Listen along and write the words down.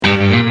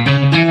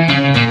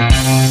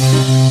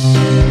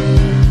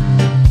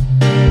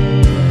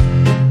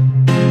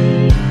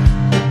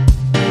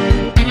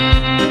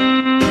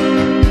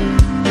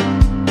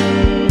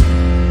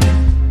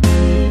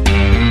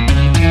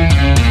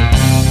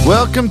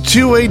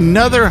to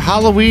another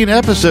Halloween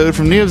episode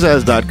from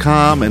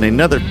Neozaz.com and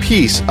another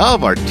piece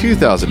of our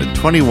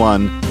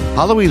 2021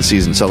 Halloween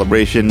season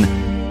celebration.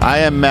 I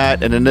am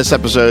Matt, and in this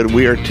episode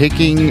we are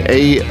taking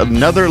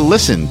another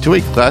listen to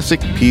a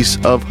classic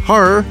piece of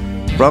horror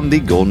from the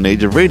golden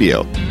age of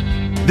radio.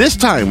 This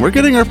time we're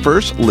getting our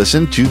first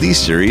listen to the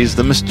series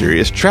The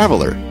Mysterious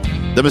Traveler.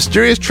 The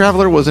Mysterious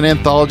Traveler was an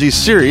anthology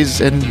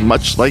series, and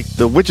much like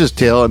The Witch's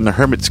Tale and The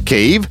Hermit's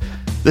Cave,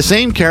 the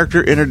same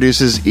character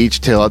introduces each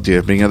tale at the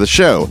opening of the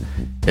show.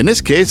 In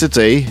this case, it's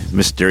a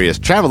mysterious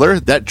traveler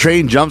that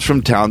train jumps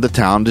from town to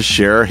town to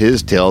share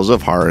his tales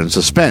of horror and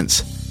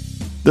suspense.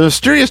 The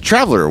Mysterious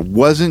Traveler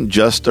wasn't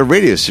just a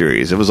radio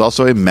series, it was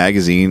also a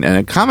magazine and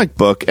a comic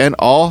book, and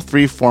all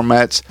three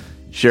formats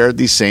shared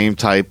the same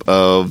type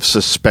of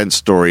suspense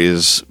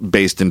stories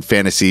based in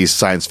fantasy,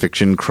 science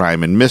fiction,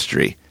 crime, and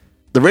mystery.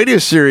 The radio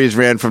series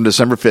ran from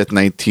December 5th,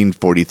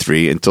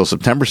 1943 until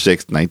September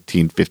 6th,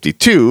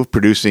 1952,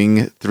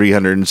 producing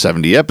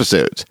 370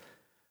 episodes.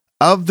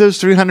 Of those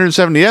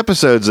 370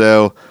 episodes,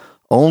 though,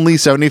 only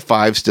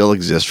 75 still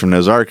exist from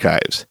those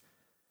archives.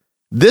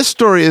 This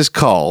story is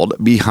called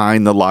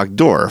Behind the Locked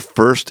Door,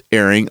 first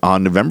airing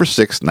on November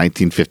 6th,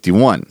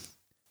 1951.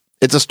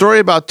 It's a story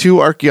about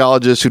two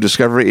archaeologists who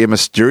discover a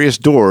mysterious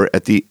door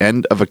at the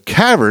end of a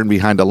cavern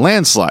behind a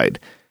landslide.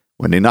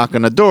 When they knock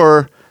on the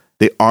door,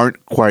 they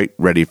aren't quite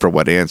ready for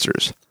what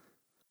answers.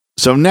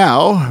 So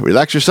now,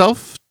 relax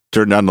yourself,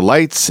 turn down the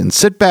lights, and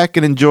sit back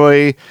and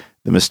enjoy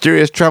the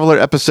Mysterious Traveler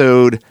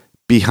episode,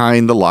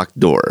 Behind the Locked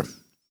Door.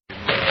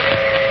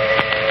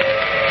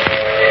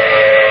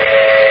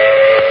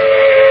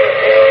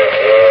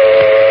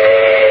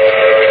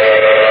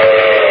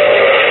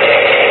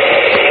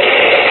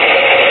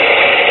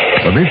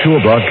 The Mutual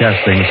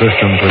Broadcasting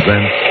System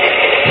presents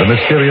The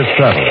Mysterious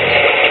Traveler.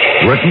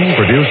 Written,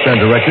 produced, and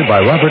directed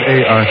by Robert A.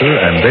 Arthur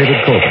and David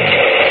Coben,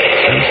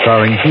 and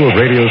starring two of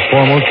radio's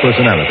foremost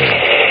personalities,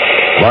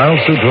 Lyle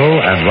Sudrow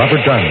and Robert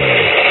Darnley,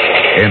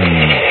 in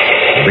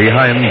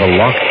Behind the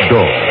Locked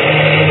Door.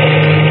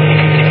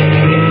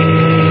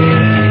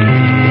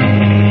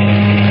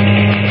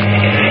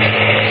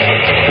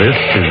 This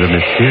is the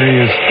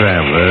Mysterious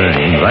Traveler,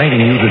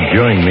 inviting you to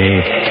join me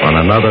on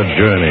another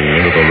journey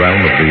into the realm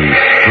of the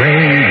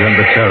strange and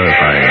the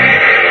terrifying.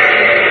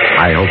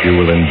 I hope you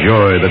will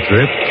enjoy the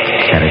trip,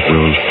 and it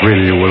will thrill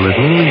you a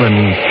little and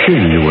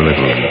chill you a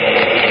little.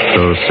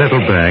 So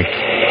settle back,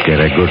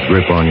 get a good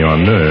grip on your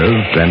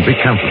nerves, and be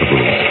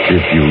comfortable,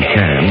 if you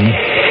can,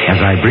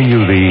 as I bring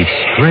you the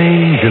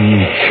strange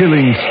and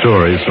chilling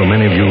stories so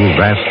many of you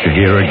have asked to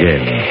hear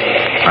again.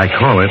 I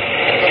call it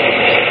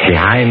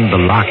Behind the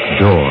Locked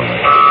Door.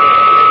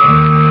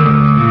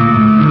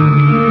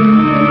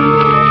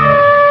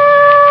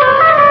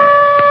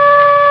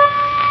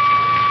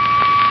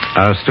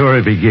 Our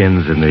story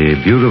begins in the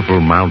beautiful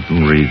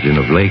mountain region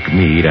of Lake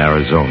Mead,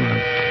 Arizona.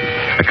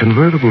 A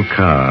convertible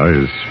car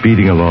is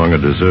speeding along a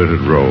deserted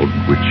road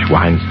which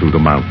winds through the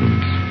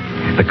mountains.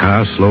 The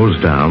car slows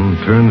down,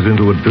 turns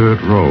into a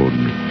dirt road.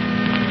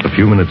 A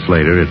few minutes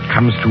later, it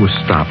comes to a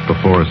stop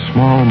before a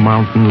small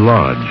mountain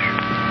lodge.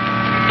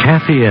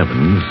 Kathy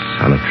Evans,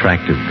 an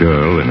attractive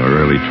girl in her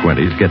early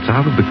 20s, gets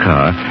out of the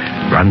car,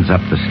 runs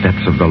up the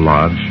steps of the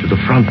lodge to the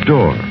front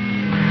door.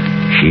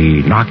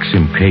 She knocks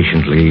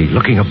impatiently,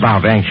 looking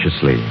about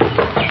anxiously.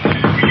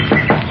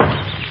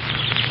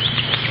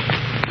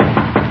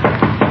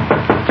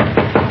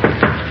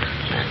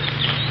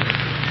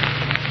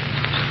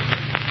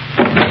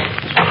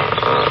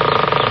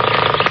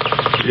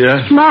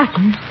 Yes?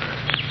 Martin.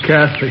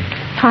 Kathy.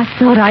 I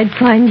thought I'd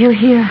find you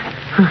here.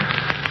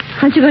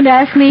 Aren't you going to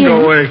ask me?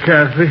 Go away,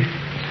 Kathy.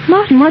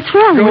 Martin, what's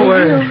wrong Go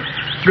with away. you?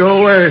 Go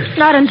away.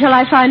 Not until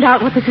I find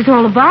out what this is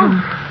all about.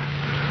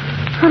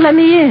 Well, let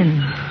me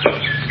in.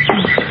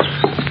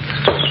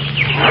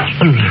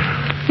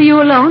 Are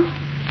you alone?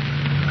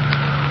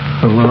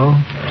 Hello?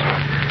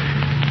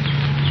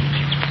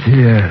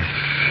 Yes.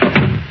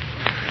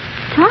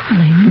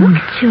 Darling, look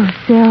at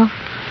yourself.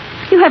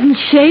 You haven't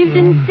shaved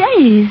in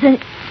days.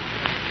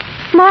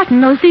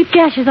 Martin, those deep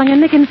gashes on your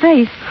neck and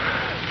face.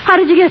 How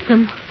did you get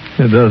them?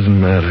 It doesn't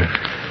matter.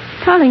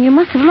 Darling, you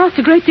must have lost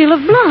a great deal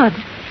of blood.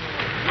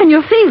 And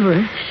you're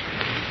feverish.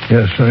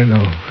 Yes, I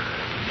know.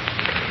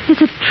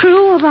 Is it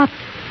true about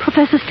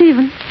Professor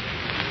Stevens?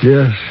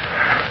 Yes.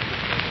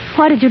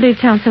 Why did you leave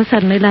town so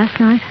suddenly last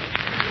night?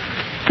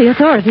 The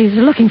authorities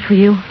are looking for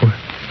you. What?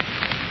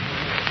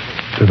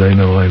 Do they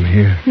know I'm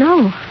here?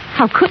 No.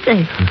 How could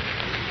they?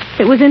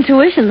 It was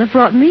intuition that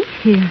brought me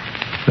here.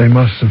 They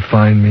mustn't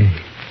find me.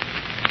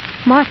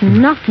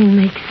 Martin, nothing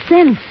makes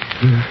sense.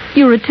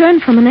 You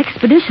returned from an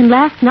expedition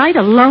last night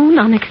alone,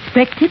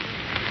 unexpected.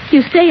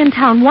 You stay in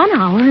town 1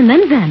 hour and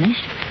then vanish.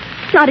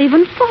 Not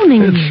even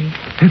phoning me.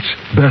 It's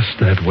best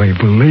that way,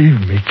 believe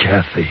me,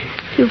 Kathy.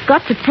 You've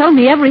got to tell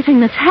me everything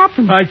that's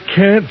happened. I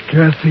can't,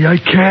 Kathy, I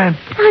can't.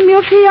 I'm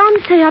your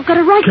fiancé. I've got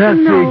a right to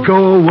know. Kathy,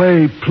 go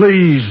away,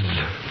 please.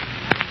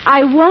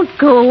 I won't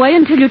go away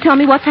until you tell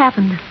me what's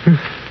happened.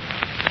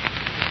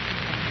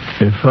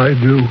 If I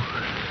do,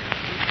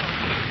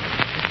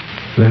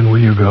 then will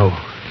you go?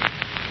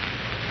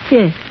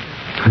 Yes.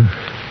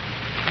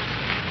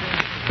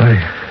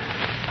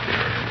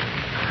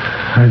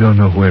 I don't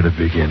know where to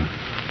begin.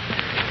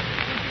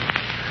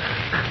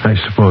 I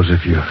suppose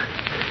if you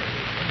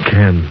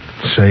can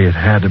say it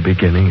had a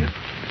beginning,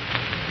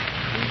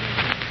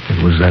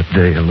 it was that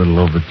day a little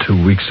over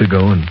 2 weeks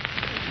ago in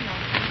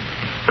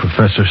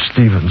Professor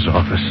Stevens'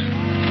 office.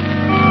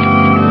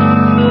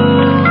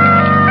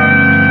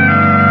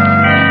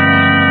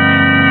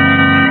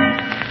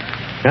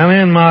 Come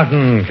in,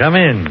 Martin. Come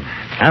in.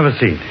 Have a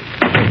seat.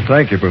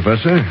 Thank you,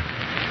 Professor.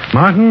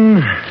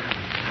 Martin,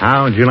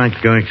 how would you like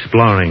to go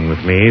exploring with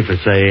me for,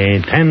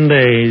 say, 10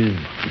 days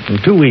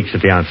and 2 weeks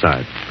at the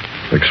outside?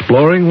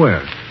 Exploring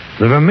where?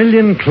 The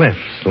Vermilion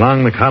Cliffs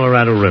along the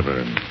Colorado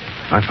River.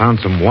 I found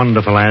some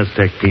wonderful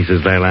Aztec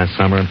pieces there last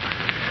summer.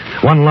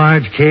 One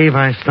large cave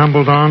I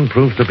stumbled on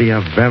proved to be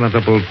a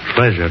veritable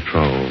treasure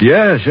trove.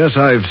 Yes,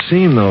 I've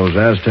seen those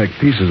Aztec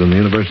pieces in the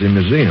University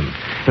Museum.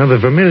 Now, the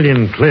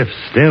Vermilion Cliffs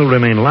still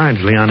remain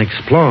largely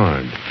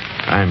unexplored.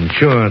 I'm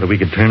sure that we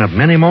could turn up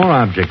many more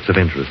objects of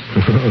interest.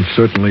 It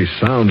certainly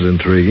sounds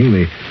intriguing.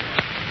 The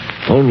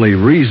only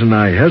reason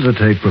I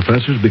hesitate,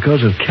 Professor, is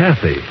because of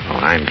Kathy. Oh,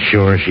 I'm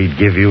sure she'd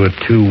give you a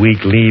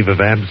 2-week leave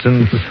of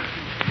absence.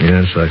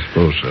 Yes, I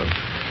suppose so.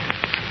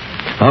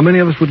 How many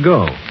of us would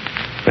go?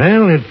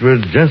 Well, it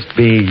would just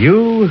be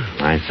you,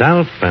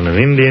 myself, and an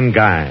Indian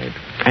guide,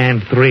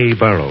 and 3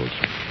 burros.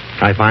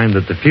 I find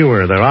that the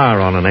fewer there are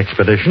on an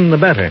expedition, the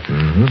better.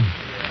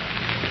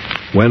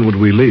 Mm-hmm. When would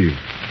we leave?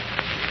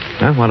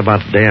 Well, what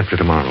about the day after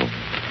tomorrow?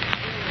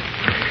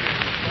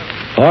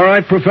 All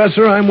right,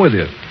 Professor, I'm with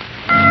you.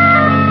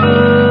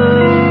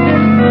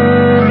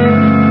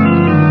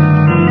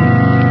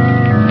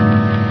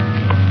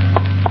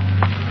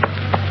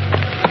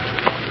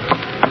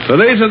 So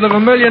these are the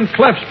Vermilion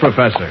Cliffs,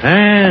 Professor.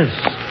 Yes.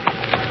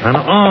 An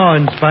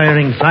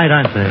awe-inspiring sight,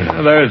 aren't they?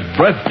 They're as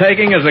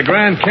breathtaking as the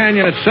Grand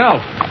Canyon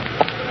itself.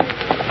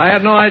 I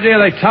had no idea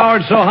they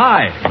towered so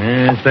high.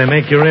 Yes, they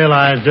make you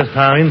realize just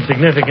how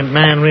insignificant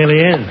man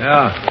really is.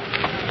 Yeah.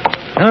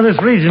 Now, this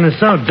region is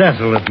so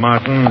desolate,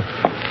 Martin,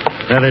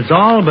 that it's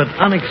all but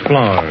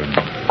unexplored.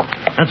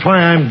 That's why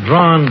I'm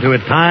drawn to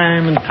it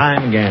time and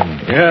time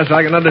again. Yes,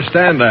 I can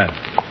understand that.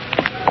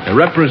 It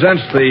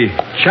represents the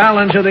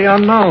challenge of the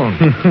unknown.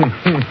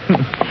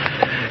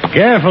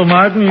 Careful,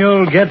 Martin,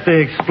 you'll get the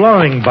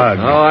exploring bug.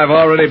 Oh, I've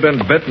already been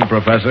bitten,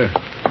 Professor.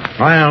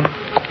 Well,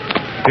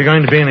 if you're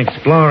going to be an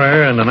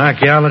explorer and an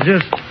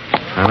archaeologist,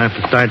 I'll have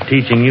to start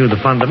teaching you the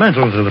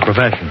fundamentals of the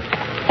profession.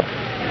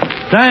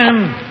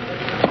 Sam,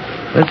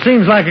 this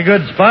seems like a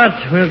good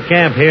spot. We'll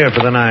camp here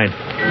for the night.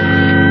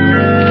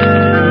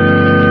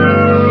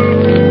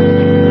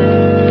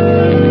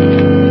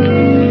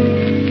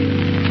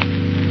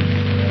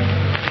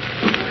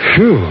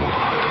 Phew.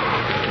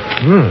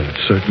 Well, it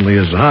certainly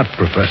is hot,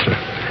 Professor.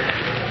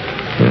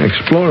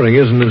 Exploring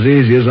isn't as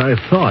easy as I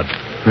thought.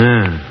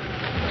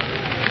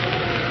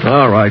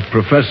 All right,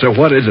 Professor,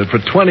 what is it? For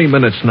 20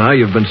 minutes now,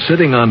 you've been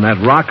sitting on that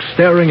rock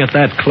staring at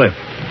that cliff.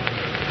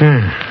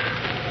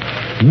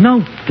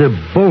 Note the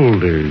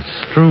boulders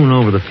strewn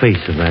over the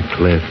face of that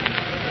cliff.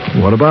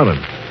 What about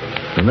them?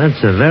 And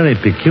that's a very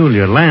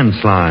peculiar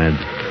landslide.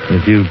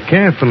 If you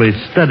carefully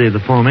study the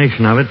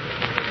formation of it.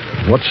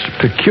 What's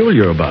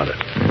peculiar about it?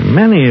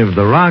 Many of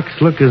the rocks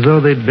look as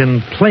though they'd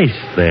been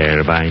placed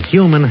there by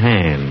human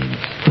hands.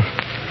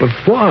 But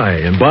why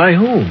and by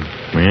whom?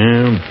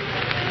 Well,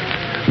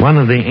 one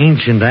of the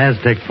ancient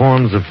Aztec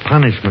forms of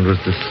punishment was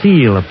to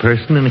seal a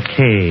person in a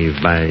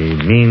cave by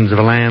means of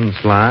a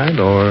landslide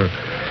or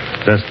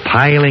just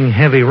piling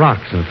heavy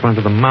rocks in front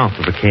of the mouth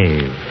of the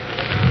cave.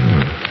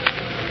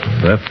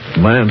 That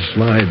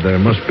landslide, there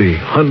must be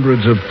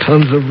hundreds of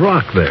tons of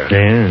rock there.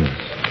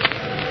 Yes.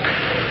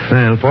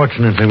 Well,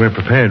 fortunately, we're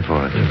prepared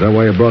for it. Is that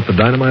why you brought the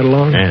dynamite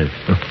along? Yes.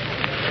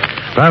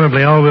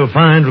 Probably all we'll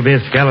find will be a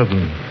skeleton.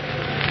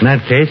 In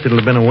that case, it'll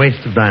have been a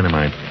waste of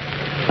dynamite.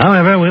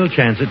 However, we'll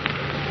chance it.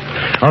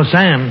 Oh,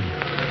 Sam.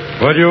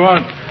 What do you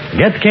want?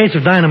 Get the case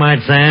of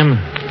dynamite, Sam.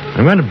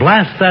 I'm going to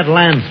blast that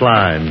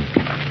landslide.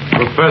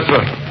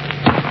 Professor,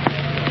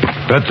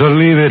 better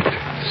leave it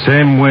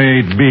same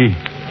way it be.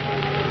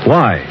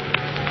 Why?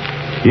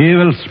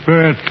 Evil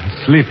spirit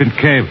sleep in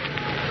cave.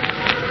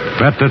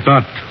 Better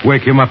not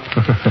wake him up.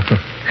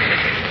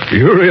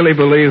 You really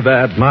believe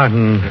that?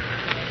 Martin,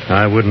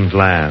 I wouldn't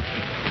laugh.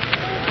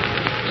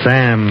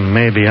 Sam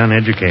may be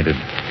uneducated,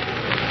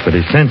 but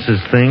he senses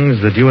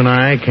things that you and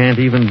I can't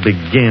even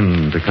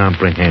begin to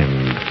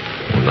comprehend.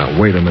 Well,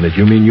 now, wait a minute.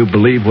 You mean you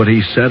believe what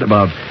he said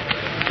about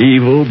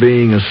evil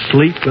being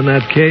asleep in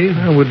that cave?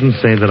 I wouldn't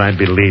say that I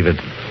believe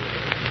it.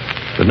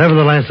 But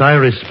nevertheless, I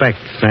respect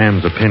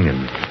Sam's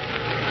opinion.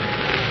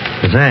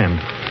 Sam,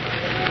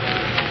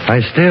 I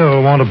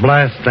still want to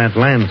blast that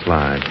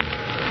landslide.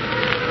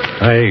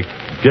 I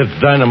get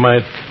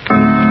dynamite.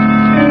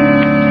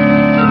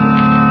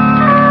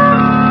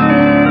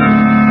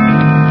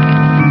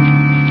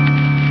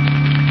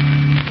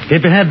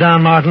 Keep your head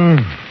down, Martin.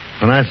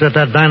 When I set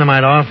that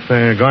dynamite off,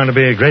 there are going to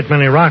be a great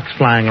many rocks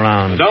flying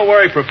around. Don't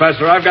worry,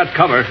 Professor. I've got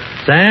cover.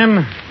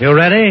 Sam, you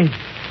ready?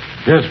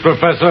 Yes,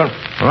 Professor.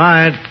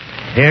 Right.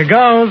 Here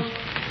goes.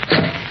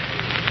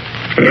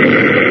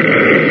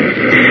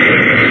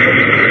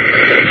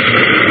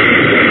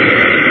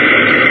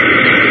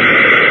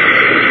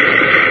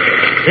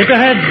 Get your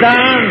heads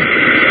down.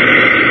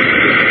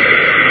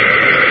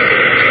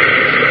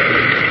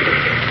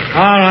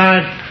 All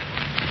right.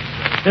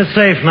 It's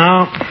safe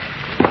now.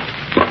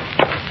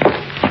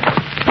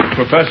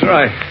 Professor,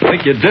 I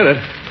think you did it.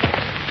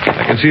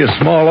 I can see a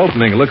small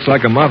opening. It looks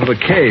like a mouth of a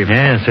cave.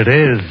 Yes, it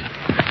is.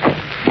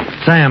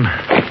 Sam,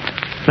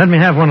 let me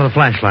have one of the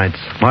flashlights.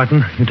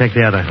 Martin, you take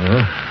the other.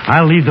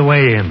 I'll lead the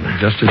way in.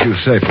 Just as you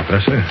say,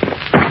 Professor.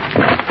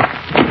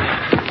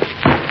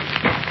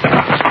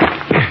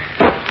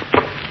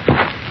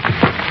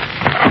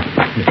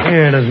 The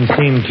air doesn't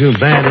seem too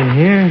bad in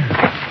here.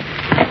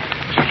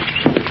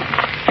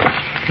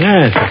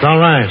 Yes, it's all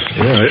right.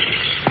 Yeah.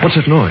 What's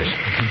that noise?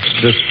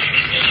 Just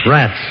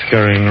rats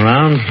scurrying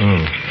around.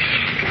 Oh.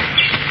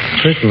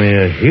 Certainly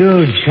a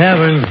huge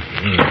cavern.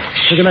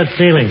 Look at that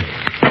ceiling.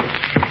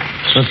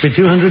 Must be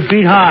 200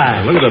 feet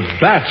high. Look at the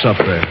bats up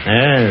there.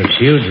 Yes,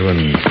 huge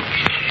ones.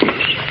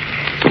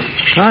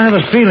 I have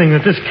a feeling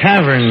that this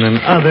cavern and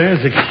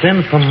others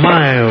extend for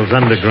miles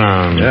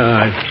underground.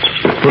 Yeah,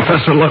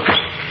 Professor, look.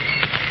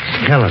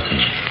 Skeleton.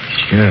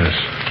 Yes.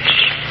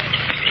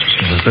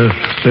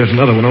 There's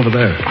another one over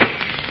there.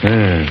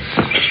 Yes.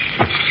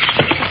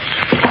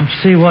 Let's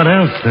see what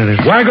else there is.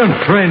 Wagon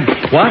train.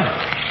 What?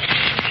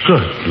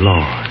 Good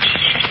Lord.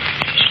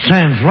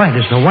 Sam's right.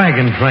 It's a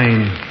wagon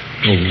train.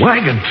 A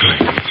wagon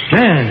train?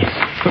 Yes.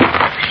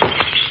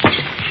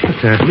 But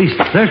there are at least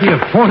 30 or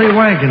 40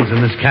 wagons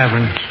in this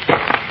cavern.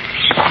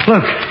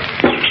 Look.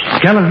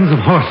 Skeletons of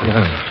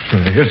horses.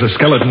 Here's a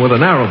skeleton with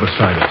an arrow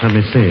beside it. Let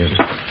me see it.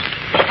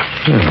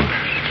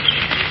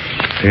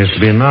 Appears to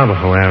be a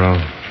Navajo arrow.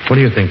 What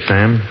do you think,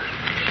 Sam?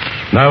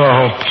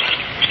 Navajo.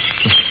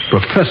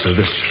 Professor,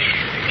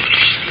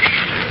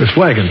 this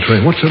wagon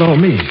train, what's it all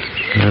mean?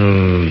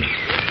 Well,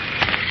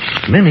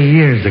 many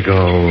years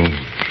ago,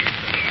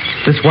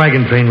 this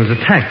wagon train was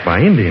attacked by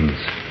Indians.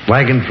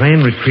 Wagon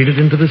train retreated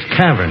into this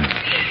cavern,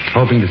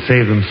 hoping to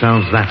save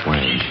themselves that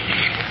way.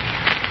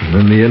 And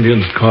then the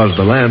Indians caused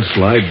the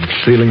landslide,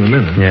 sealing them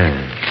in. Yeah.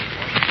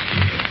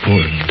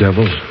 Poor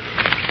devils.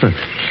 Look.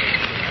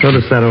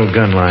 Notice that old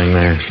gun lying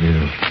there.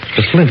 Yeah.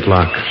 The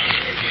flintlock.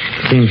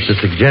 Seems to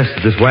suggest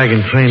that this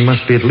wagon train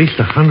must be at least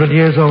 100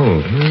 years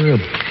old.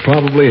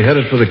 Probably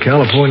headed for the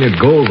California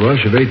gold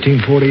rush of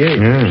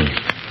 1848. Yeah.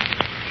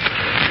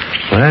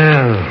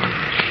 Well,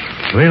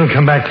 we'll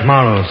come back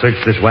tomorrow, search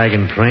this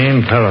wagon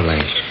train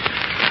thoroughly.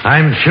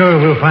 I'm sure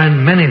we'll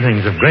find many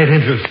things of great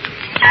interest.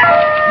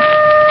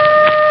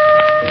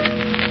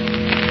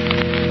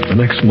 The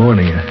next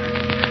morning,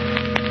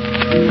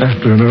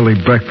 after an early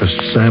breakfast,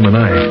 Sam and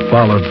I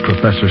followed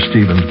Professor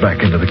Stevens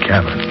back into the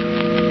cabin.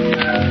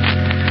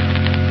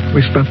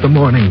 We spent the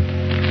morning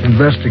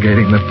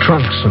investigating the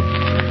trunks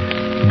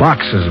and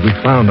boxes we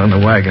found on the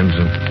wagons,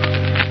 and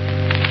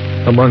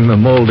among the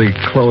moldy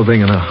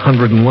clothing and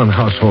 101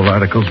 household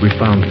articles, we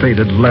found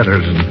faded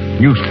letters and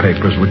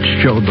newspapers which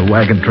showed the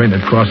wagon train had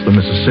crossed the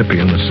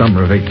Mississippi in the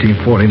summer of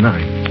 1849,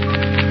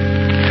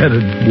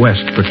 headed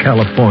west for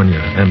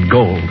California and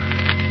gold.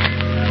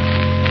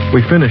 We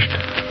finished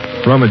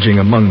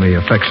rummaging among the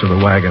effects of the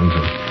wagons,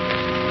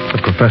 and the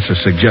professor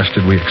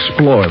suggested we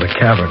explore the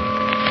cavern.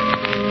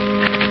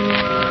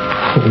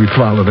 We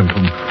followed him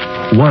from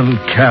one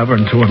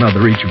cavern to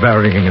another, each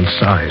varying in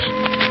size.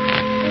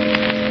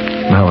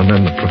 Now and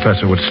then the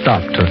professor would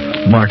stop to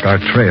mark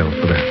our trail,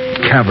 for the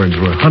caverns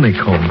were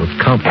honeycombed with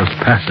countless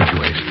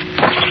passageways.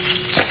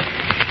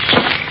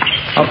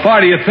 How far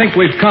do you think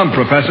we've come,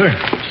 Professor?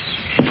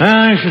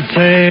 I should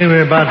say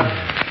we're about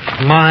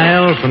a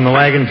mile from the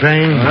wagon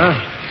train.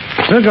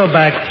 We'll go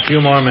back a few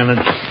more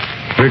minutes.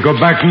 We go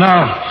back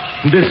now.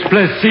 This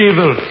place is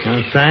evil.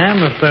 Now,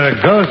 Sam, if there are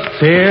ghosts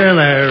here,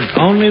 they're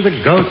only the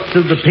ghosts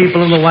of the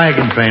people in the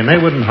wagon train. They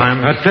wouldn't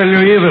harm us. I tell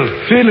you, evil.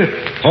 Feel it.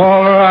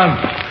 All around.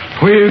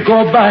 We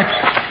go back.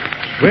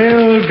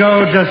 We'll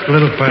go just a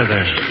little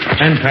further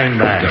and turn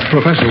back.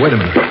 Professor, wait a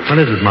minute.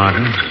 What is it,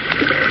 Martin?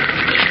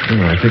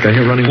 Oh, I think I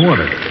hear running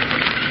water.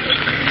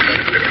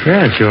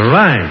 Yes, you're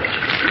right.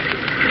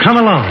 Come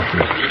along.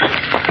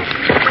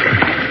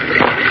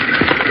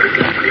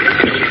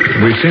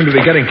 We seem to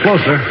be getting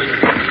closer.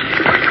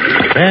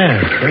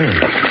 Yes.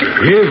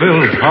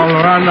 Evil all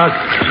around us.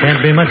 Can't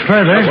be much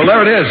further. Well,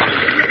 there it is.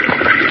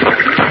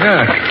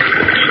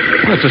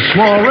 Yeah. It's a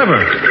small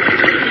river.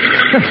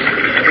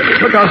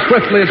 Look how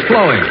swiftly it's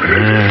flowing.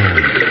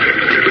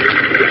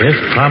 This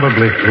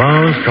probably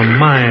flows for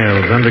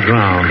miles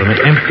underground, and it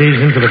empties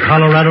into the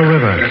Colorado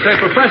River. Say,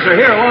 Professor,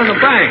 here along the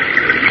bank,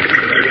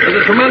 there's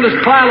a tremendous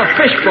pile of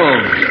fish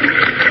bones.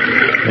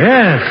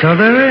 Yes, so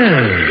there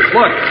is.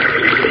 Look.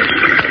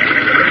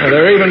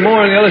 There are even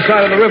more on the other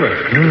side of the river.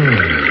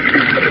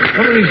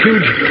 What do these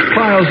huge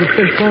piles of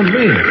fish bones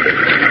mean?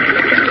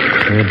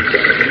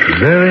 It's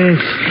very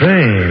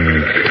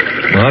strange.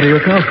 Well, how do you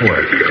account for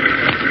it?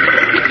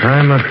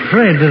 I'm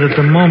afraid that at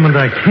the moment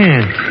I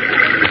can't.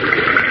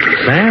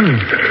 Sam,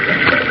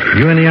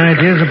 You any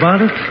ideas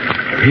about it?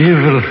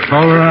 Evil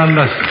all around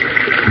us.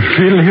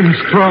 Feel him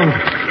strong.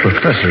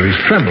 Professor, he's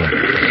trembling.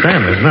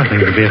 Sam, there's nothing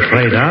to be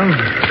afraid of.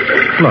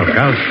 Look,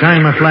 I'll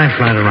shine my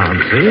flashlight around,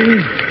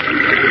 see?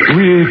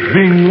 We're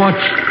being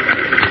watched.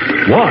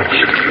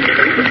 Watched?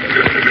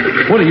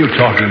 What are you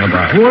talking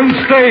about? Won't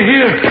stay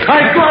here.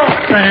 I go.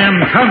 Sam,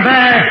 come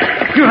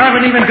back. You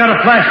haven't even got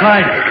a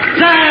flashlight.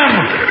 Sam!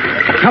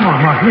 Come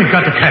on, Martin. We've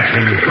got to catch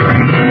him.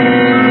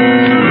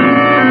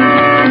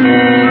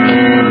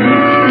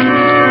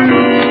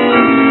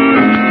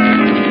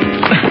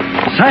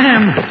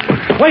 Sam!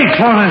 Wait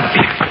for us.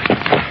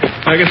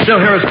 I can still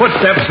hear his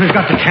footsteps. We've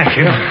got to catch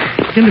him.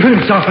 He'll do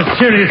himself a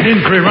serious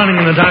injury running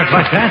in the dark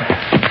like that.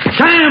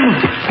 Sam!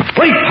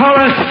 Wait for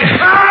us.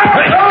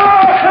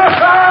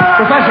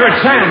 Professor, it's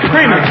Sam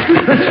screaming.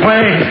 This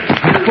way.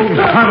 That fool's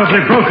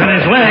probably broken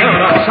his leg.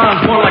 That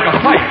sounds more like a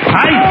fight.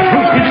 Fight? Who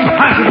could he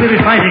possibly be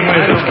fighting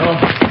with?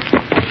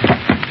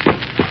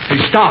 He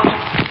stopped.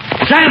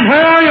 Sam,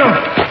 where are you?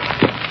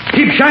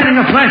 Keep shining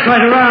the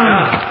flashlight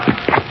around.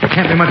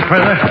 Can't be much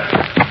further.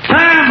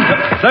 Sam!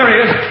 There he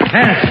is.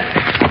 Yes.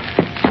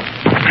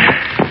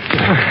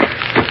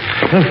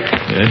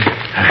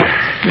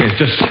 He's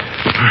just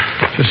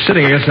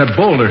sitting against that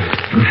boulder.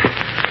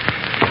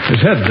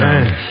 His head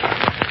down.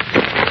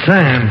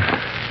 Sam,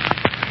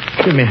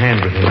 give me a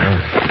hand with him.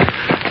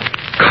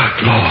 Good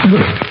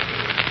Lord.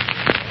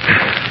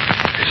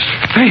 His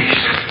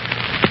face.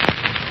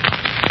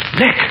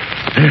 Nick.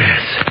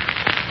 Yes.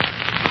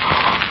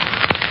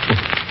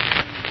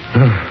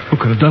 Who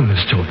could have done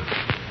this to him?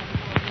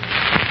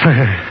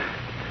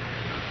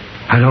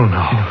 I don't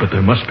know. But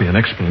there must be an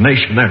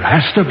explanation. There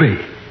has to be.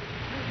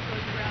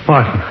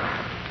 Martin,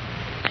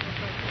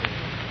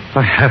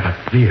 I have a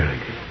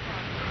theory.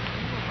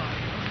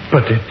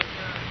 But it's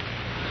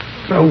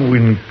so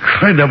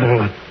incredible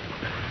that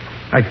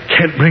I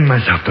can't bring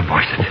myself to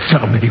voice it.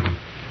 Tell me.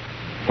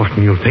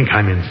 Martin, you think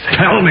I'm insane.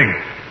 Tell me.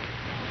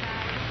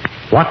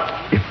 What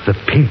if the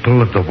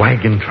people of the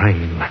wagon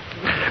train,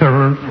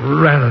 or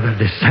rather their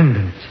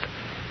descendants,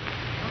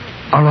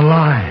 are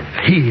alive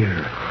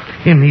here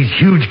in these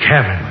huge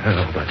caverns?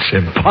 Oh, that's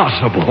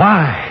impossible.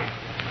 Why?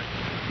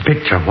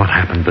 Picture what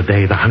happened the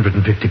day the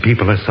 150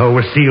 people or so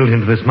were sealed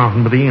into this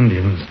mountain by the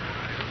Indians.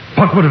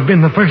 What would have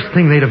been the first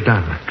thing they'd have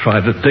done?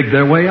 Tried to dig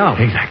their way out.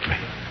 Exactly.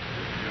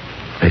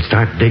 They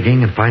start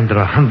digging and find there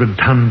are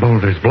 100-ton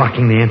boulders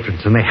blocking the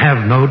entrance, and they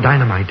have no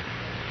dynamite.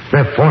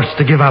 They're forced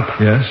to give up.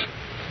 Yes?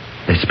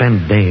 They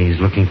spend days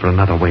looking for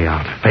another way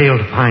out, fail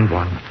to find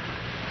one.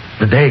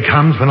 The day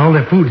comes when all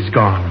their food is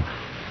gone.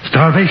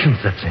 Starvation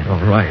sets in.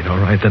 All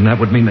right. Then that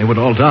would mean they would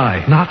all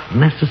die. Not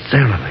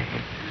necessarily.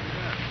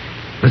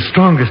 The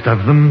strongest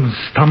of them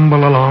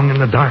stumble along in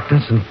the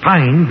darkness and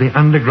find the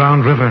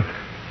underground river.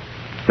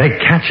 They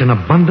catch an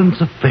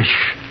abundance of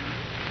fish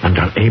and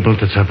are able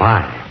to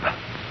survive.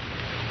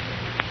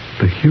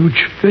 The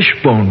huge fish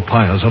bone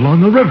piles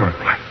along the river.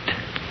 Right.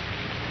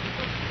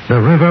 The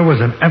river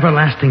was an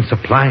everlasting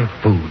supply of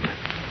food.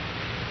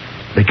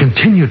 They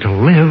continue to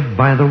live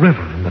by the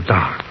river in the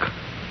dark.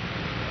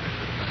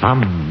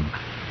 Some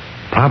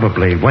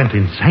probably went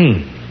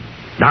insane,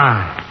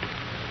 died.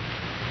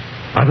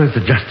 Others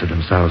adjusted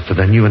themselves to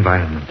their new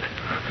environment.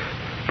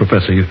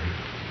 Professor, you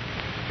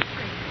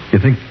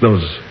think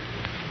those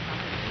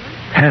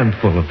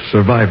handful of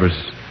survivors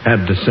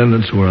had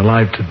descendants who are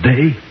alive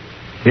today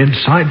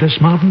inside this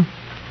mountain?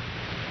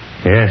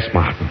 Yes,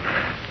 Martin.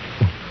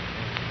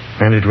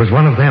 And it was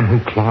one of them who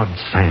clawed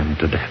Sam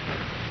to death.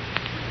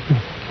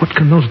 What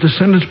can those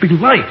descendants be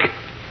like?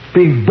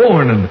 Being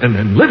born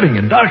and living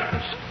in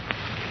darkness?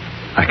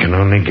 I can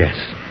only guess.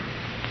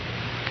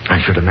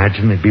 I should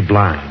imagine they'd be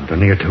blind or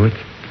near to it.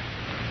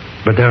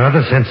 But their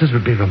other senses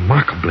would be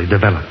remarkably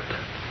developed.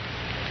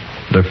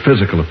 Their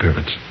physical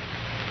appearance?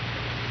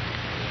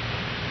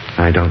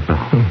 I don't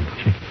know.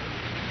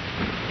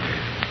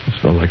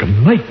 It's not like a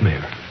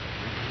nightmare.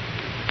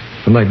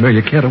 A nightmare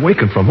you can't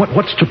awaken from.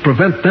 What's to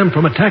prevent them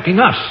from attacking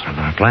us? And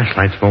our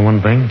flashlights, for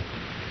one thing.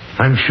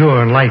 I'm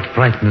sure light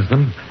frightens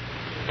them,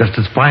 just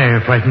as fire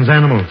frightens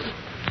animals.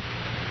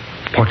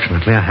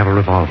 Fortunately, I have a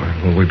revolver.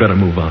 Well, we better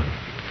move on.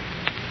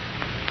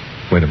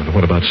 Wait a minute.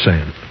 What about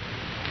Sam?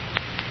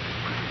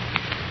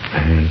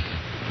 There's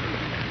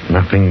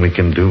nothing we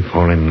can do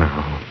for him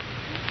now.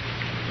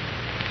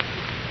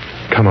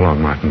 Come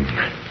along, Martin.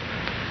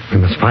 We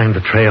must find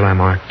the trail I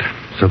marked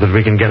so that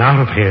we can get out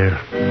of here.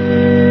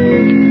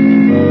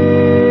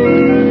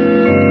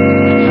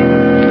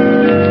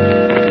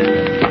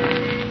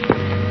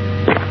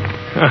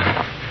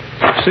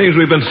 Seems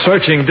we've been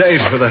searching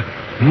days for the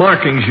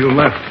markings you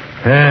left.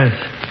 Yes.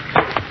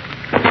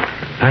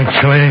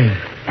 Actually,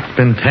 it's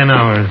been 10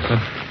 hours.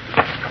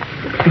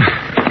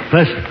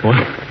 Listen. What?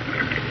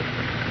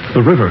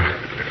 The river.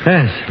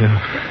 Yes. Yeah.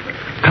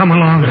 Come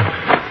along.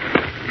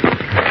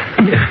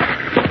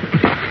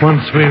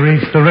 Once we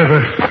reach the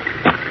river,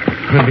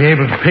 we'll be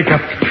able to pick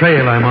up the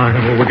trail I marked.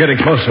 Well, we're getting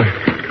closer.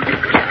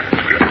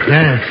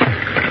 Yes.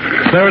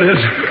 There it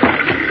is.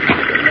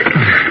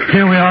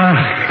 Here we are.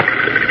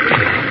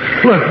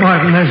 Look,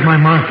 Martin, there's my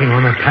marking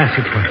on that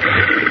passageway.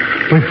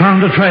 We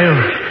found the trail.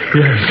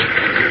 Yes.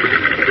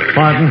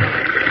 Martin,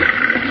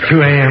 it's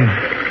 2 a.m.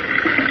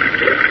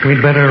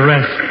 We'd better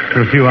rest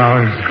for a few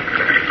hours.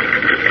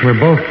 We're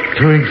both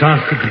too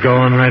exhausted to go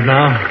on right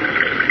now.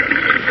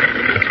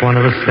 Let's one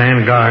of us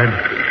stand guard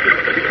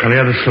while the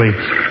other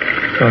sleeps.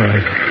 All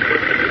right.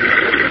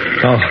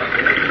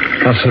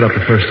 I'll set up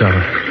the first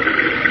hour.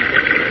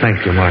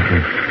 Thank you,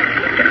 Martin.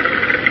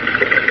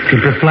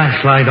 Keep your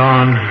flashlight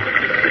on.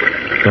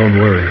 Don't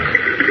worry.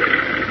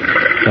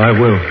 I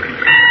will.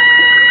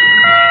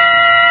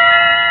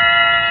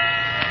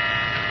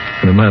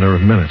 In a matter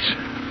of minutes,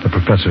 the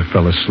professor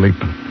fell asleep.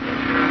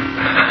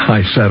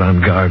 I sat on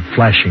guard,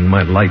 flashing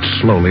my light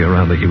slowly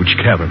around the huge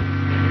cavern.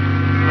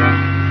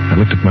 I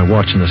looked at my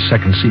watch, and the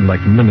seconds seemed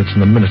like minutes,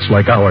 and the minutes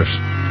like hours.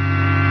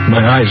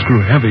 My eyes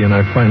grew heavy, and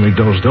I finally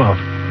dozed off.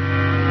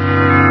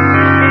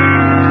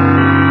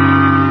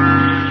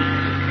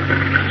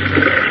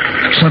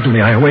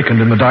 Suddenly, I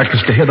awakened in the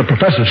darkness to hear the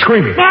professor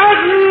screaming.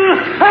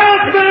 Martin!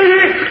 Help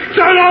me!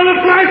 Turn on the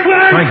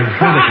flashlight! Frank,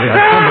 frantically, I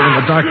fumbled in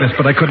the darkness,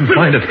 but I couldn't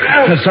find it.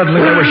 And suddenly,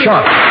 there was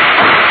shot.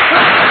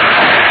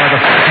 By the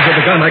flashes of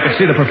the gun, I could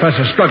see the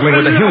professor struggling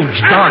with a huge,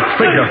 dark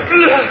figure.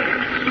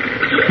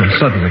 And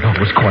suddenly, all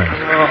was quiet.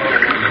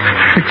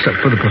 Except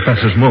for the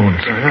professor's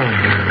moans.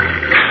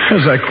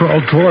 As I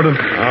crawled toward him,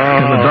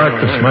 in the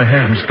darkness, my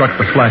hand struck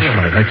the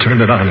flashlight. I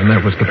turned it on, and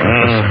there was the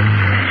professor.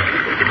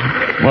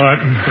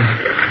 Martin,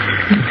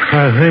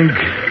 I think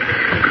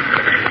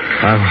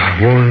I'm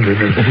wounded.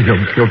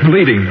 You're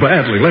bleeding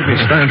badly. Let me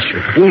stanch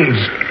your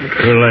wounds.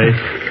 Too late.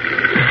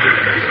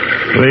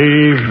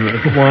 Leave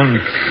at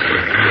once.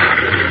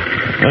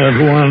 At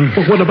once.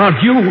 But what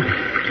about you?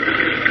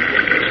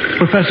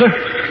 Professor?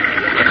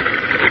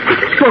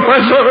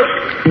 Professor!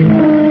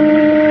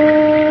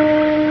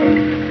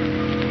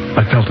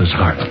 I felt his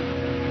heart,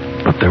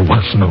 but there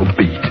was no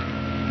beat.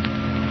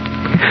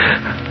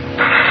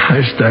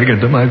 I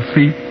staggered to my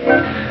feet,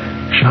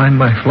 shined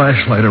my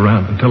flashlight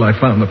around until I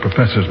found the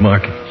professor's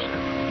markings.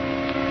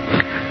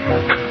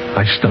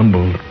 I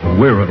stumbled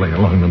wearily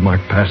along the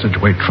marked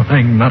passageway,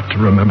 trying not to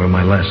remember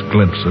my last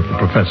glimpse of the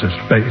professor's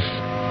face.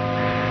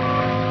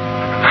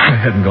 I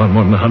hadn't gone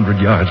more than 100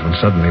 yards when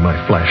suddenly my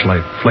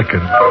flashlight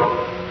flickered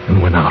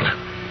and went out.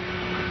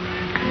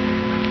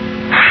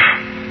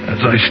 As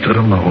I stood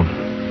alone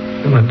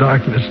in the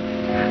darkness,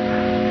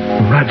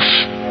 rats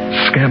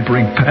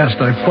scampering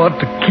past, I fought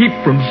to keep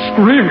from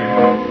screaming.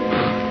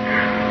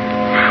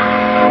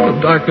 The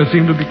darkness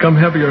seemed to become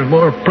heavier and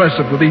more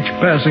oppressive with each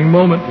passing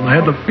moment, and I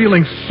had the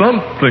feeling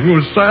something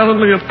was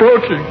silently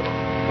approaching.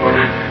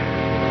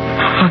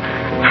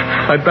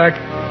 I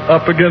backed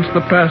up against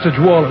the passage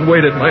wall and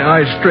waited, my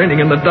eyes straining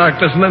in the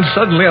darkness, and then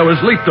suddenly I was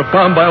leaped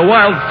upon by a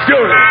wild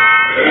fury.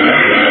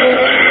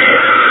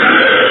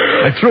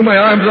 I threw my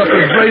arms up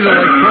as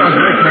razor-like claws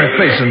raked my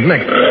face and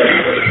neck.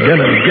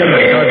 Again and again, the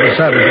darkness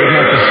savage was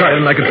knocked aside,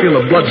 and I could feel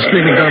the blood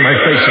streaming down my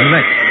face and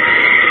neck.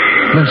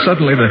 And then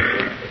suddenly, the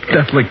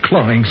deathly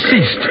clawing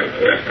ceased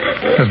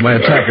as my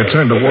attacker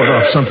turned to ward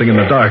off something in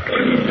the dark.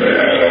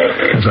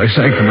 As I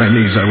sank to my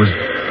knees, I was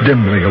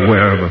dimly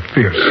aware of a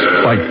fierce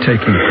fight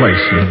taking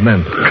place, and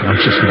then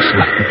consciousness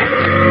left me.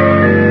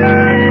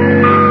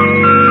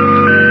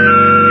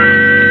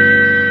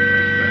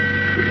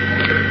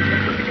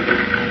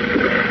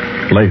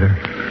 Later.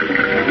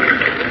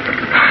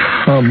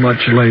 How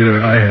much later,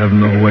 I have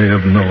no way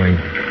of knowing.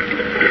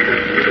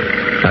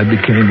 I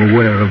became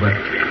aware of a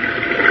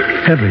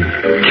heavy,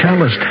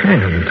 calloused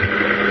hand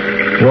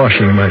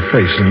washing my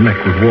face and neck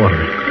with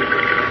water.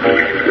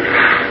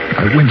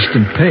 I winced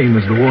in pain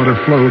as the water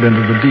flowed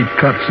into the deep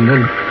cuts, and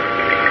then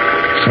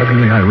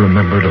suddenly I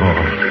remembered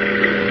all.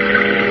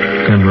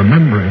 And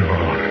remembering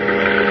all,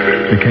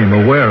 became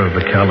aware of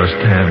the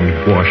calloused hand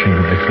washing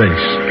my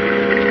face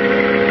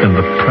and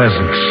the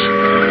presence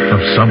of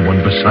someone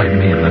beside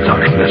me in the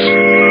darkness.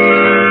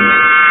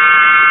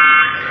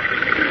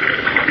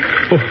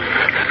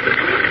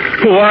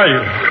 Who are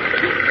you?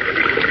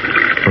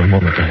 For a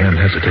moment, the hand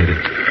hesitated,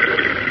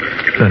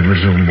 then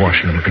resumed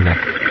washing my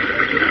neck.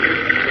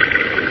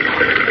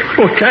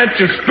 Well, can't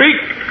you speak?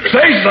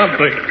 Say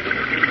something.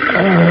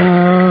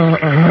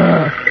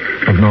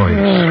 A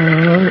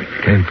noise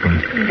came from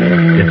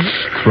its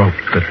throat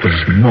that was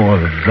more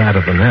that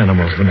of an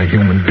animal's than a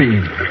human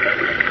being.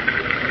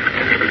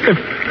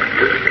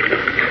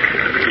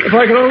 If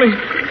I could only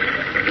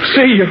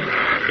see you.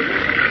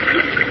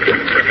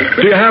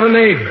 Do you have a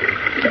name?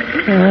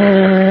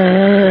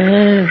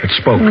 It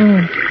spoke.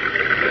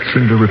 It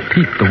seemed to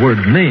repeat the word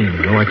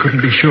name, though I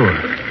couldn't be sure.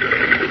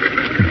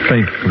 And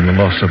faint from the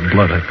loss of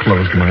blood, I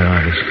closed my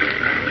eyes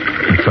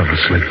and fell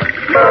asleep.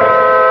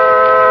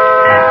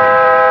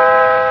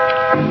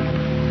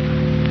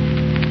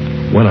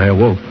 When I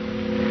awoke,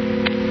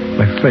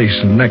 my face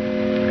and neck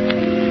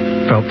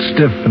felt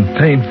stiff and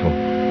painful.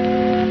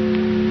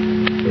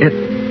 It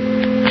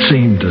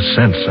seemed to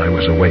sense I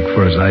was awake,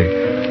 for as I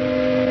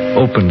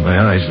opened my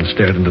eyes and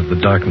stared into the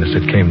darkness,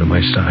 it came to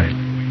my side.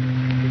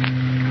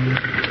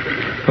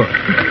 Oh.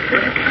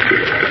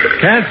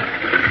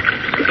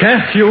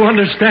 Can't you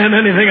understand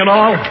anything at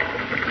all?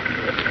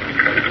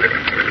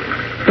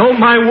 Don't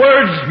my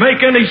words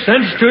make any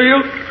sense to you?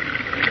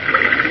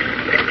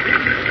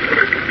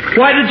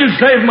 Why did you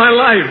save my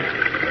life?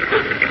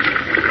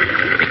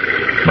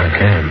 My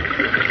hand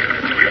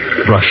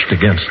brushed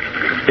against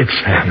its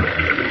hand,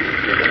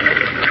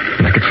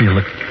 and I could feel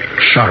the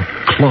sharp,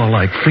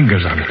 claw-like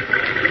fingers on it.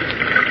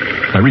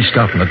 I reached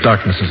out in the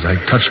darkness. As I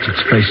touched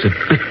its face, it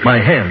bit my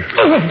hand.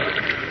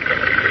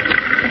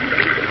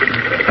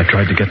 I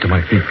tried to get to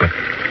my feet, but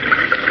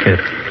it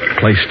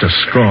placed a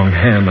strong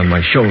hand on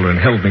my shoulder and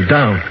held me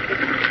down.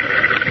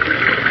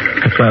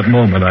 At that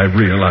moment, I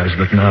realized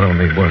that not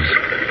only was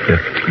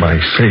it my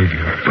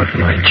savior, but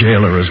my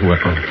jailer as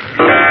well.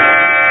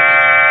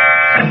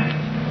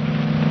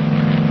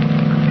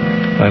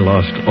 I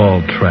lost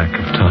all track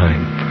of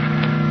time.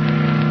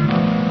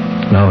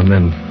 Now and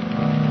then,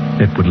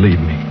 it would leave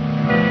me,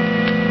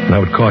 and I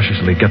would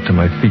cautiously get to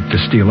my feet to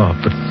steal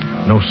off, but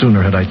no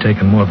sooner had I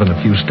taken more than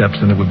a few steps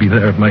than it would be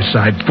there at my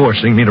side,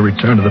 forcing me to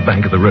return to the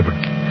bank of the river.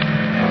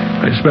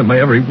 I spent my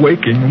every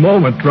waking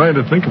moment trying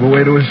to think of a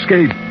way to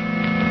escape.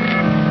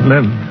 And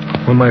then,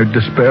 when my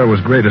despair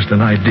was greatest, an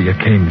idea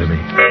came to me.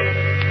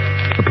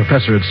 The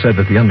professor had said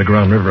that the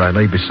underground river I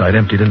lay beside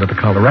emptied into the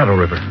Colorado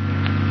River.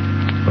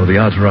 Though the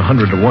odds were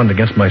 100 to 1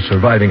 against my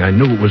surviving, I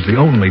knew it was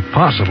the only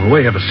possible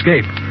way of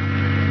escape.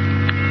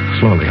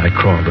 Slowly, I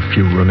crawled a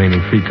few remaining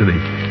feet to the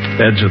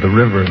edge of the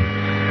river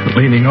and,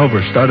 leaning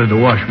over, started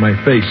to wash my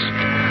face.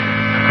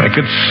 I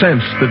could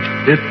sense that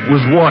it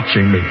was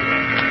watching me.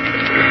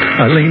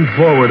 I leaned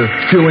forward a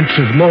few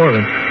inches more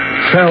and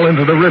fell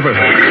into the river.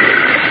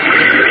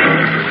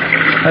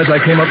 As I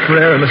came up for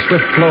air in the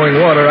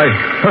swift-flowing water, I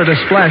heard a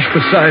splash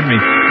beside me.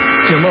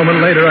 A moment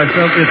later, I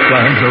felt its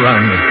arms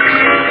around me.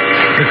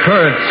 The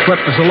current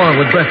swept us along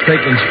with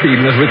breathtaking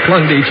speed, and as we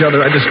clung to each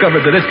other, I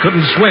discovered that it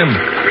couldn't swim.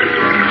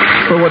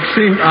 For what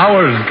seemed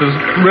hours, the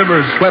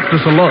river swept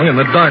us along in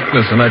the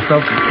darkness, and I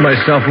felt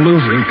myself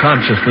losing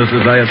consciousness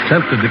as I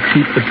attempted to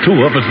keep the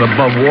two of us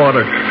above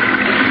water.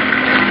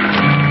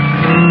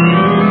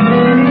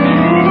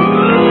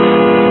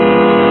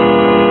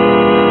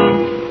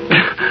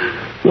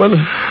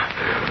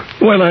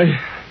 When I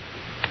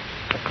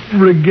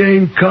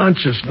regained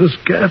consciousness,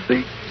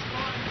 Kathy,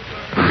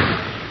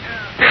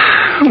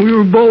 we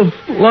were both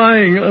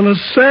lying on a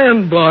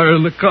sandbar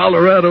in the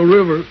Colorado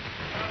River,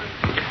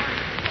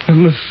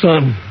 and the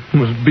sun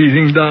was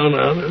beating down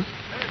on us.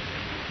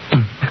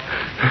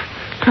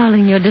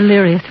 Darling, you're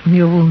delirious from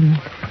your wounds.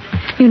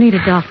 You need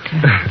a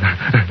doctor.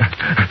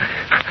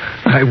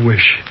 I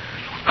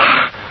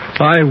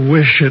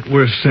wish it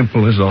were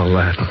simple as all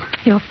that.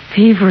 You're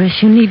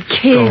feverish. You need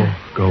care.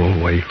 Go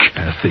away,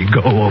 Kathy.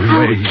 Go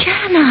away.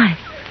 How can I?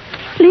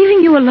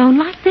 Leaving you alone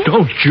like this?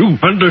 Don't you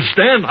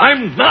understand?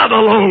 I'm not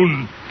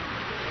alone.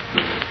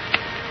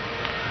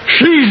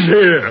 She's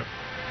here.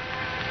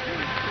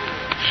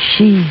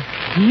 She's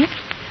here?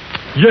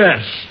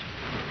 Yes.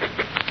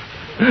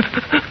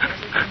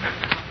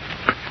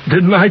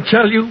 Didn't I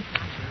tell you?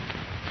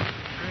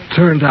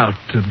 Turned out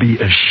to be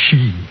a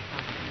she.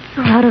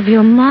 You're out of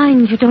your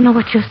mind. You don't know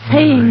what you're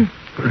saying. When I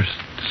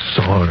first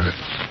saw her,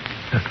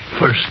 that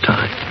first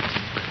time,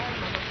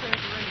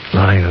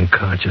 lying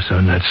unconscious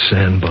on that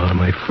sandbar,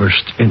 my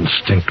first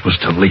instinct was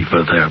to leave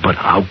her there, but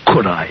how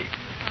could I?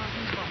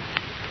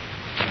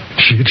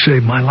 She had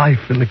saved my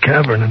life in the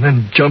cavern and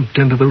then jumped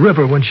into the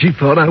river when she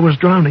thought I was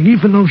drowning,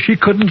 even though she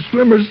couldn't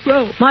swim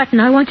herself. Martin,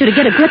 I want you to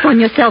get a grip on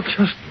yourself.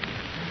 Just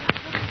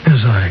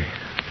as I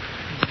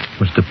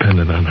was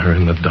dependent on her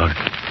in the dark,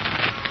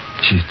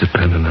 she's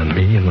dependent on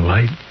me in the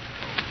light.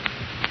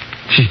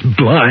 She's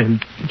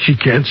blind. She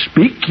can't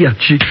speak yet.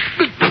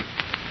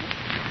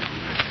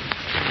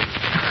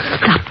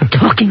 Stop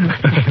talking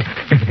like that.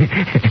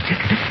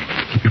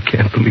 You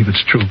can't believe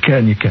it's true,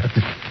 can you,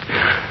 Kathy?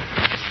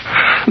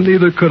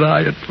 Neither could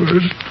I at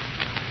first.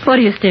 What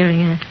are you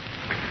staring at?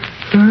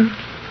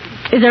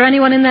 Huh? Is there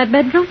anyone in that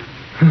bedroom?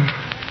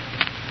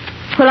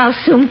 Well, I'll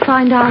soon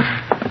find out.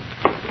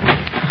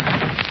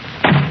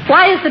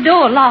 Why is the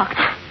door locked?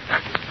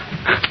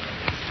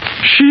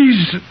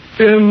 She's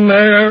in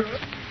there.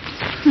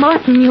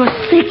 Martin, you're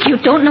sick. You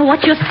don't know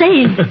what you're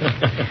saying.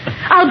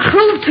 I'll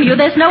prove to you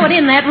there's no one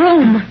in that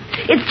room.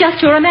 It's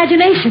just your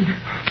imagination.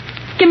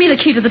 Give me the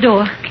key to the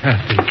door.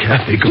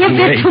 Kathy, go Give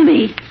away. it to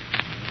me.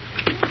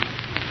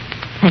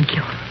 Thank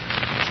you.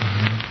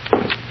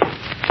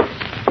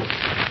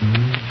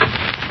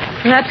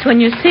 Perhaps when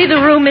you see the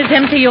room is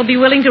empty, you'll be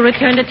willing to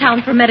return to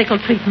town for medical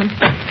treatment.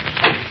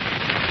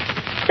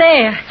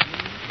 There.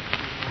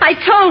 I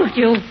told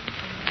you.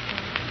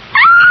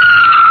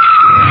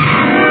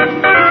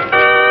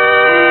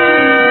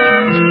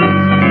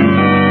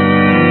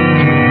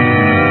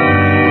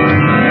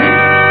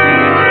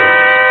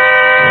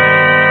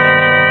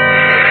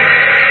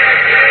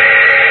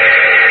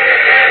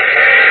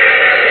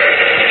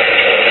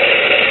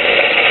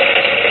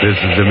 This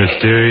is the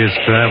Mysterious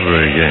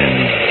Traveler again.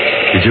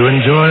 Did you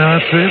enjoy our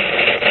trip?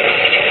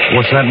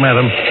 What's that,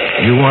 madam?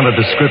 You want a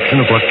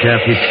description of what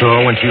Kathy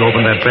saw when she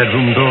opened that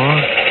bedroom door?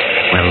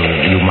 Well,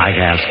 you might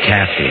ask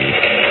Kathy.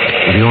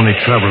 The only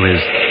trouble is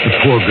The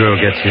poor girl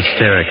gets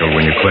hysterical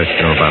when you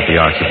question her about the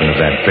occupant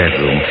of that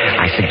bedroom.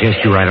 I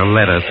suggest you write a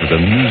letter to the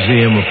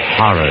Museum of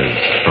Horrors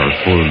for a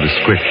full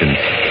description.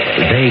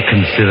 They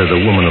consider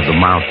the Woman of the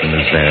Mountain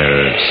as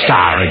their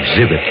star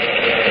exhibit.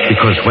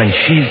 Because when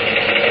she...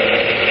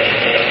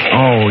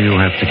 Oh, you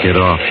have to get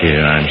off here.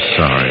 I'm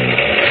sorry.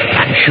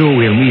 I'm sure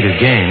we'll meet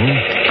again.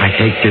 I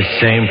take this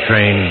same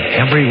train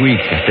every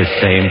week at this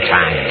same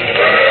time.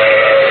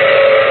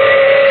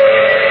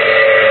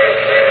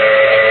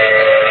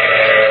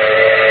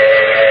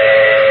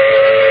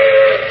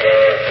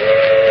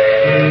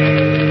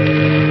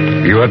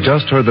 You have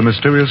just heard The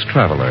Mysterious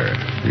Traveler.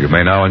 You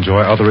may now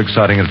enjoy other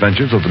exciting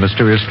adventures of The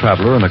Mysterious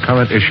Traveler in the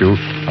current issue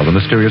of The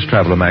Mysterious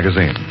Traveler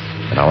magazine.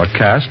 In our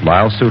cast,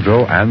 Lyle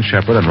Sudrow, Ann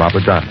Shepard, and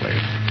Robert Donnelly,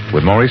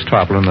 with Maurice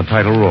Tarplin in the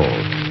title role.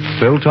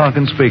 Phil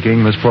Tonkin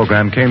speaking. This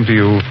program came to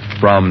you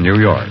from New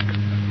York.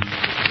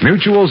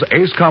 Mutual's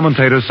ace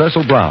commentator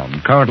Cecil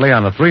Brown, currently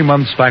on a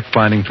 3-month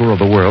fact-finding tour of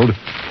the world,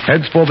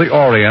 heads for the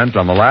Orient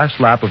on the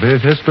last lap of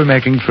his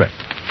history-making trip.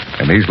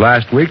 In these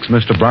last weeks,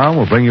 Mr. Brown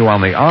will bring you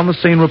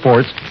on-the-scene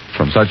reports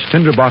from such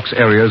tinderbox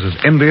areas as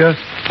India,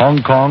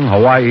 Hong Kong,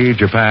 Hawaii,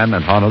 Japan,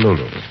 and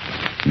Honolulu.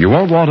 You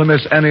won't want to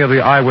miss any of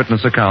the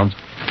eyewitness accounts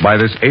by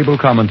this able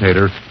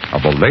commentator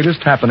of the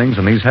latest happenings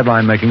in these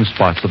headline-making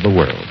spots of the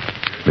world.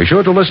 Be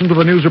sure to listen to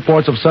the news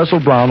reports of Cecil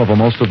Brown over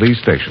most of these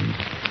stations.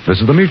 This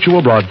is the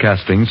Mutual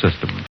Broadcasting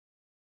System.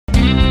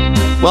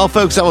 Well,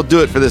 folks, that will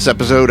do it for this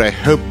episode. I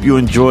hope you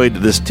enjoyed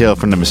this tale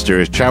from The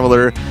Mysterious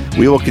Traveler.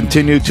 We will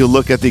continue to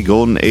look at the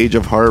golden age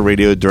of horror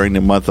radio during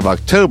the month of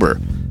October.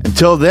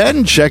 Until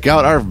then, check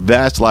out our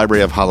vast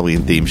library of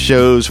Halloween-themed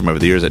shows from over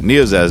the years at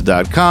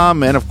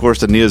neozaz.com, and, of course,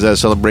 the Neozaz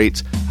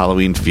Celebrates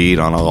Halloween feed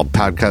on all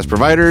podcast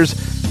providers.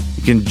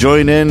 You can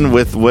join in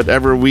with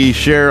whatever we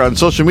share on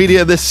social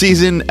media this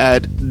season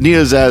at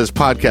Neozaz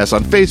Podcast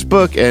on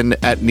Facebook and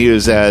at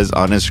Neozaz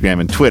on Instagram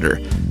and Twitter.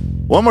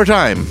 One more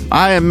time,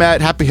 I am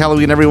Matt. Happy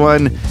Halloween,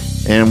 everyone.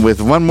 And with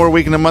one more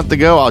week and a month to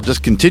go, I'll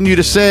just continue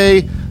to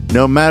say,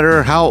 no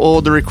matter how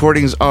old the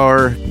recordings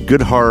are,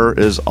 good horror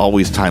is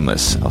always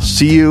timeless. I'll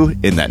see you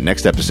in that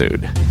next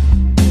episode.